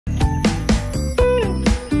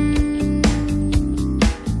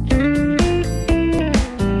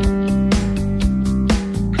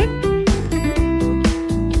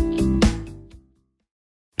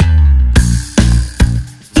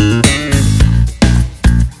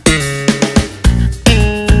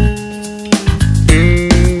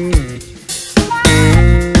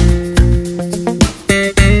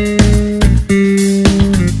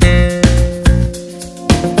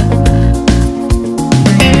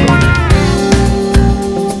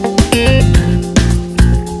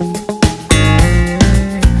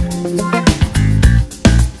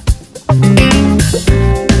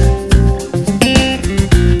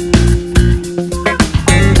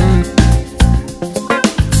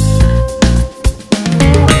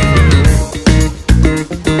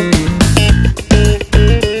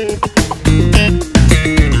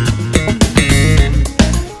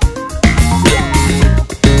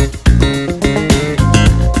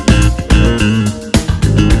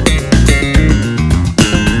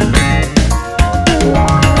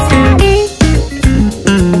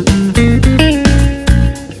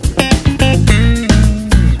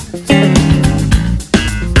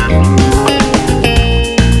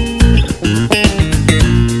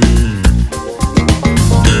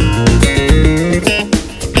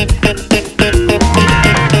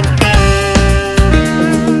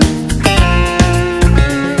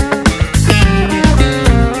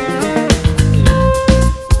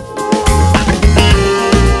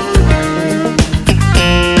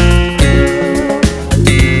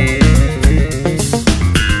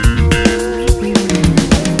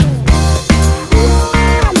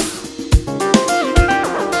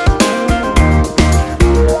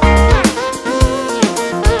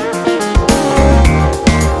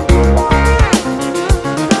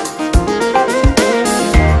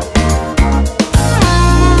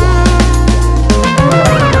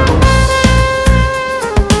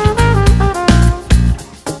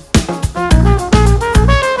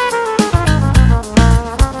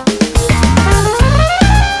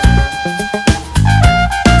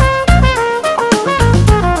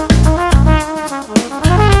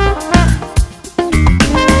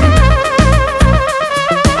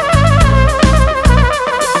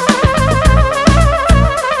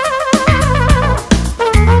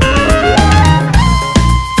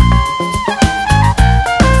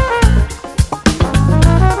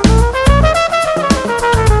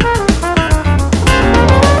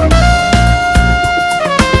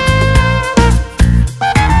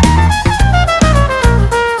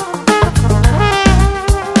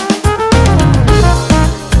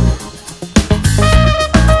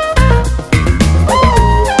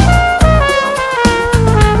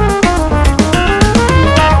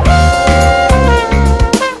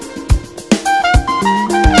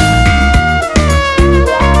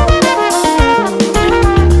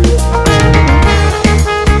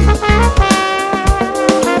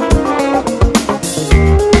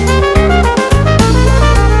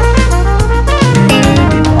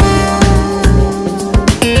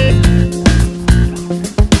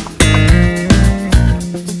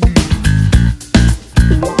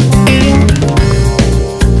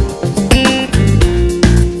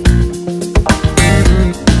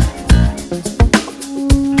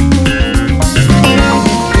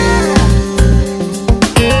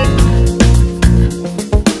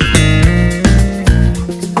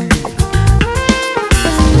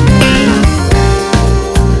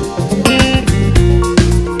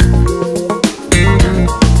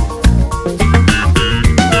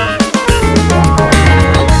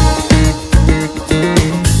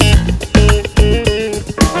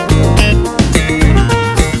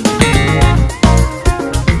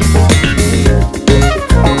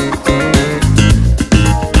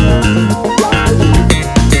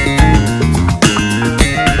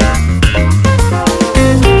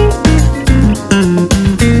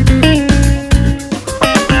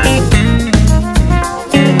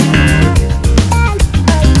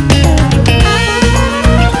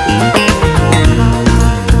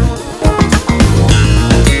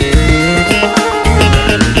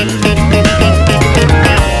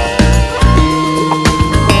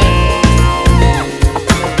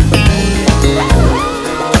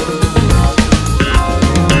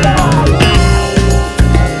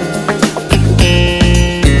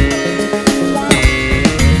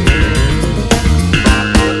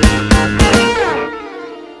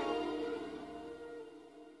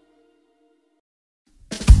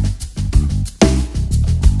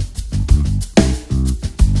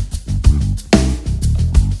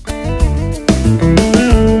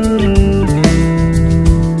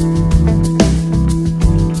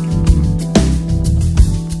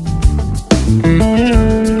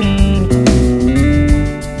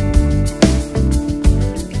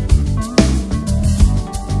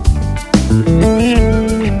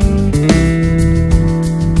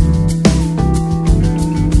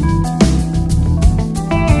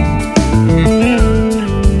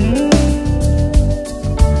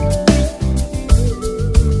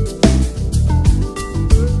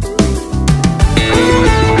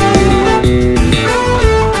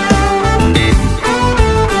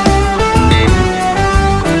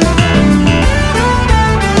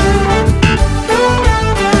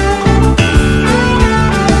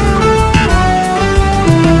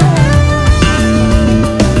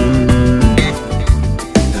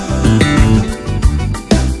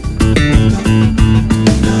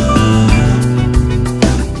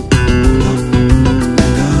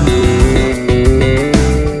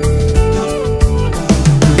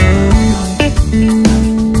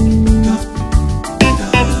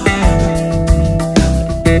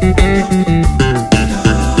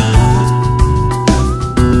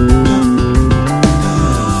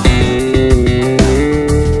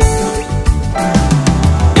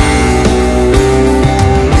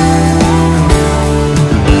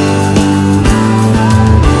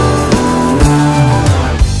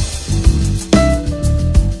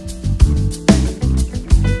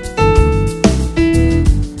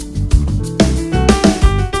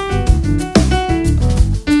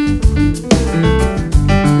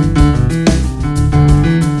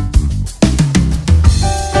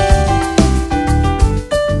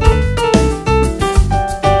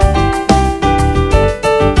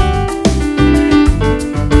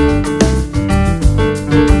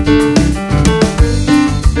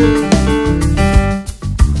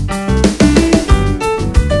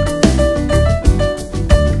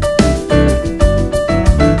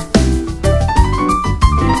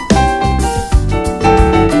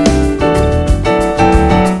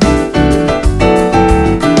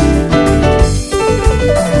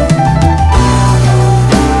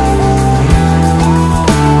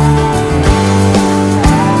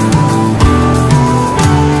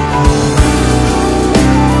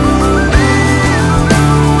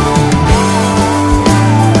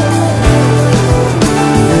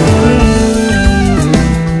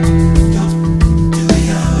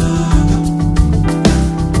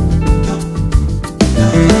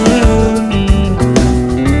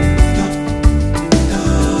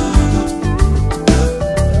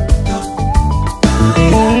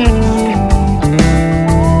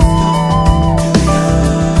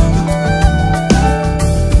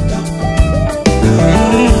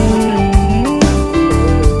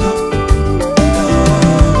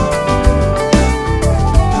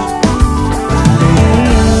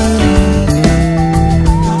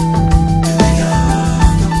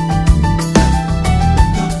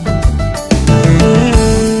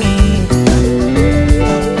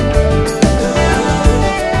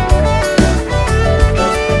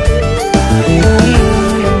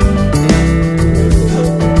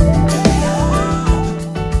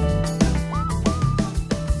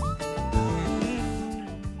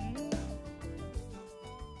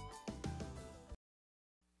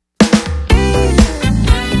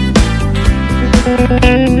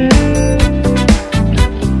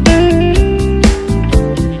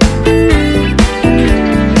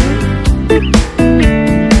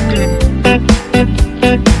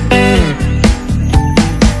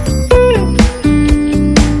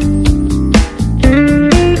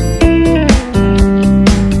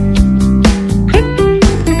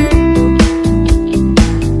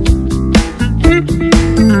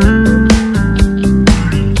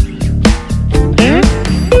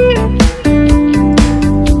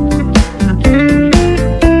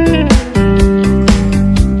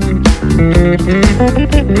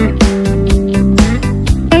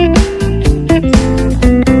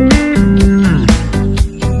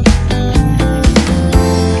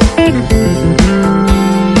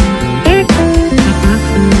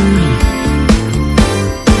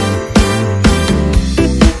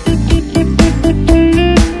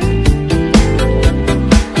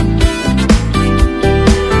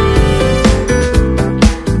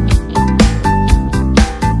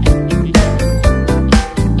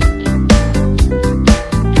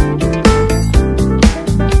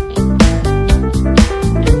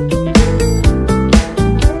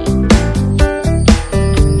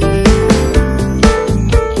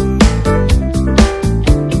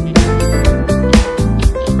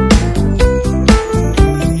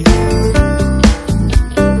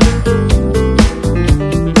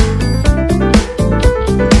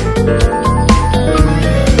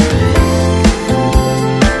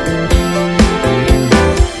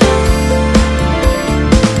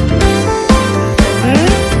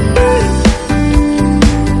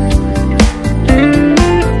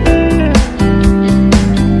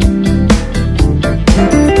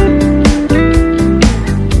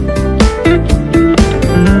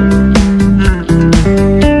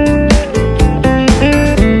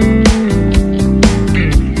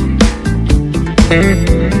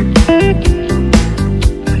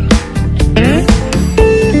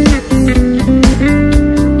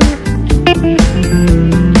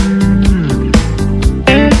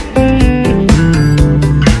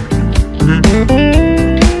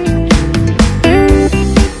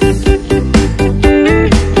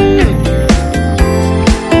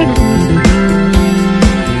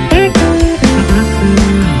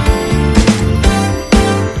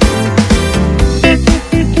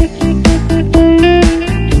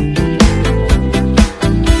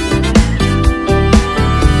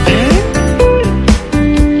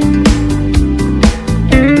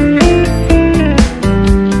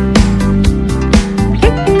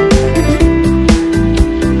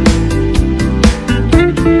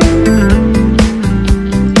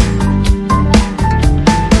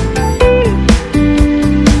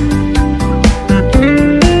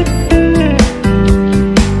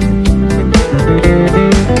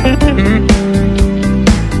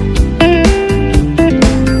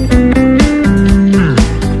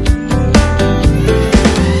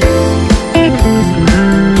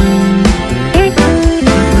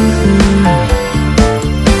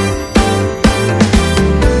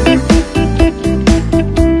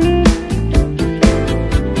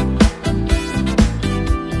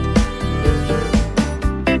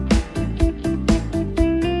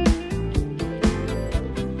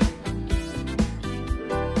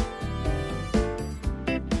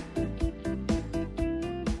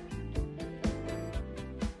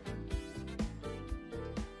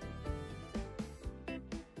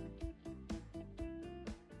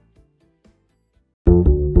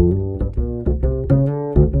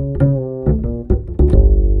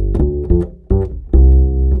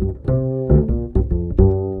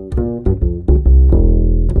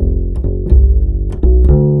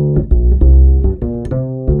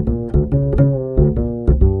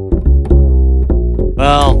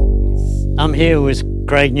here with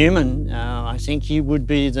Craig Newman. I think he would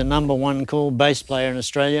be the #1 call bass player in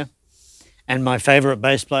Australia and my favourite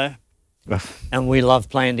bass player. And we love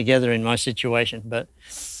playing together in my situation. But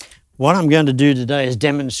what I'm going to do today is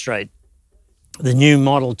demonstrate the new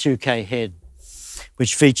Model 2K head,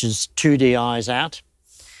 which features 2 DIs out,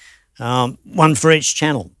 one for each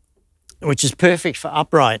channel, which is perfect for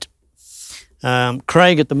upright.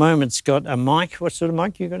 Craig at the moment's got a mic. What sort of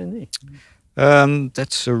mic you got in there?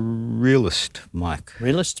 That's a Realist mic.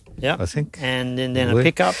 Realist, yeah. I think. And then a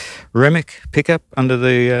pickup. Remic pickup under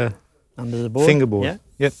the board. Fingerboard. Yeah.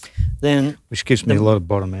 Yep. Then which gives me a lot of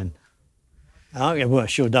bottom end. Oh yeah, well, it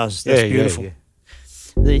sure does. That's beautiful.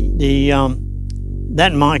 Yeah.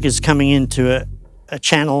 That mic is coming into a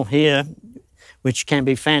channel here, which can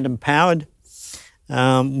be phantom powered,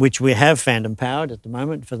 which we have phantom powered at the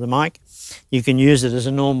moment for the mic. You can use it as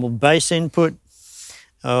a normal bass input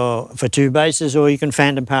for 2 basses, or you can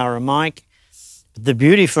phantom power a mic. But the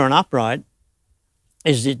beauty for an upright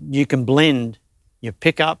is that you can blend your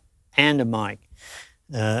pickup and a mic.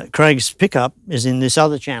 Craig's pickup is in this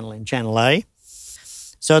other channel, in channel A.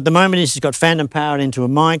 So at the moment he's got phantom powered into a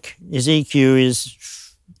mic. His EQ is,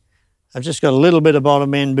 I've just got a little bit of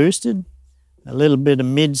bottom end boosted, a little bit of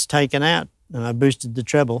mids taken out, and I boosted the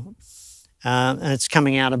treble. And it's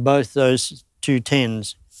coming out of both those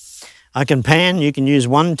 210s. I can pan, you can use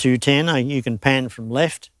one 210, you can pan from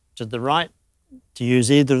left to the right to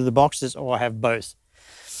use either of the boxes, or have both.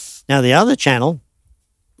 Now the other channel,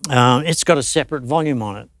 it's got a separate volume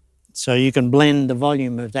on it. So you can blend the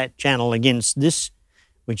volume of that channel against this,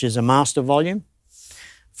 which is a master volume,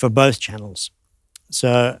 for both channels.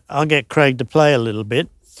 So I'll get Craig to play a little bit,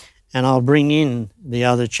 and I'll bring in the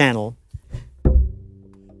other channel.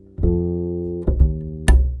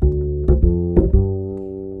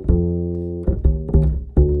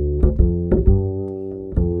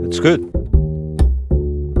 It's good.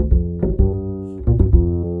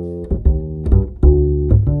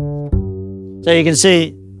 So you can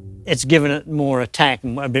see it's given it more attack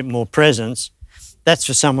and a bit more presence. That's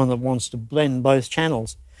for someone that wants to blend both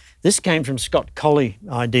channels. This came from Scott Colley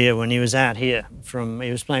idea when he was out here.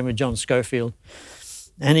 He was playing with John Schofield.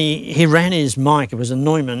 And he ran his mic, it was a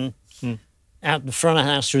Neumann, out the front of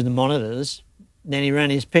the house through the monitors. Then he ran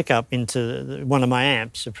his pickup into one of my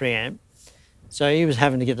amps, a preamp. So he was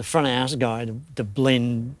having to get the front of house guy to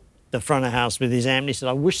blend the front of house with his amp. And he said,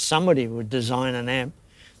 I wish somebody would design an amp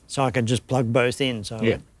so I could just plug both in. So I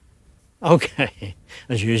went, okay,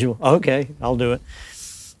 as usual. Okay, I'll do it.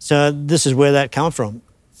 So this is where that come from.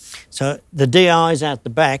 So the DI's out the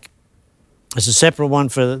back. There's a separate one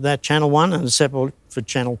for that channel 1 and a separate for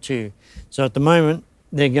channel 2. So at the moment,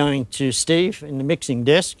 they're going to Steve in the mixing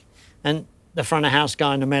desk, and the front of house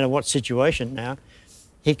guy, no matter what situation now,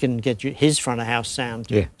 he can get you his front of house sound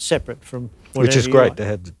separate from whatever. Which is great like. to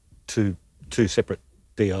have the two separate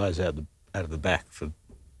DIs out of the back for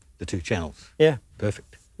the 2 channels. Yeah.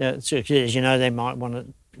 Perfect. Yeah, so, as you know, they might want to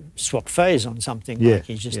swap phase on something like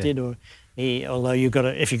he just did, or although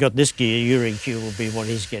if you got this gear, your EQ will be what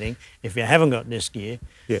he's getting. If you haven't got this gear,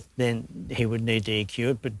 then he would need to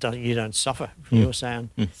EQ it, but you don't suffer for your sound.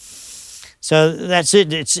 So that's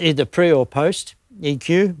it. It's either pre or post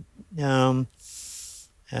EQ.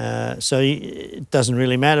 So it doesn't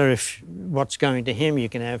really matter if what's going to him. You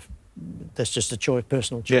can have, that's just a choice,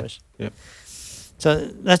 personal choice. Yeah.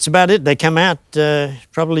 So that's about it. They come out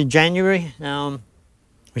probably January,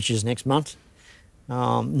 which is next month.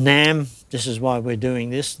 NAM, this is why we're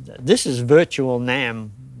doing this. This is virtual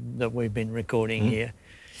NAM that we've been recording here.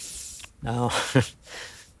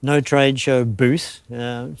 No trade show booth.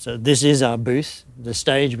 So this is our booth. The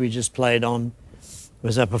stage we just played on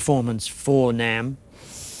was a performance for NAM.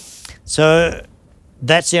 So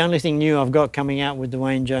that's the only thing new I've got coming out with the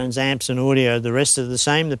Wayne Jones amps and audio. The rest are the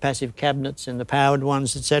same, the passive cabinets and the powered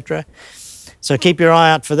ones, etc. So keep your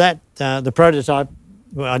eye out for that. The prototype,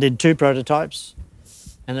 well, I did 2 prototypes,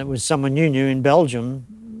 and it was someone you knew in Belgium.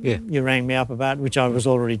 Yeah. You rang me up about, which I was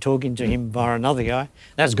already talking to him via another guy.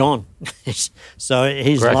 That's gone. So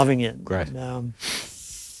he's loving it. Great.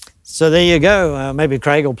 So there you go. Maybe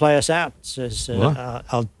Craig will play us out. So,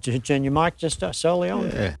 I'll turn your mic just solely on.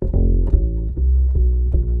 Yeah.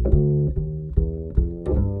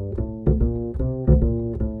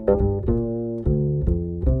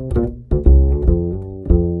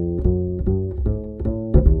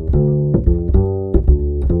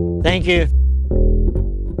 Thank you.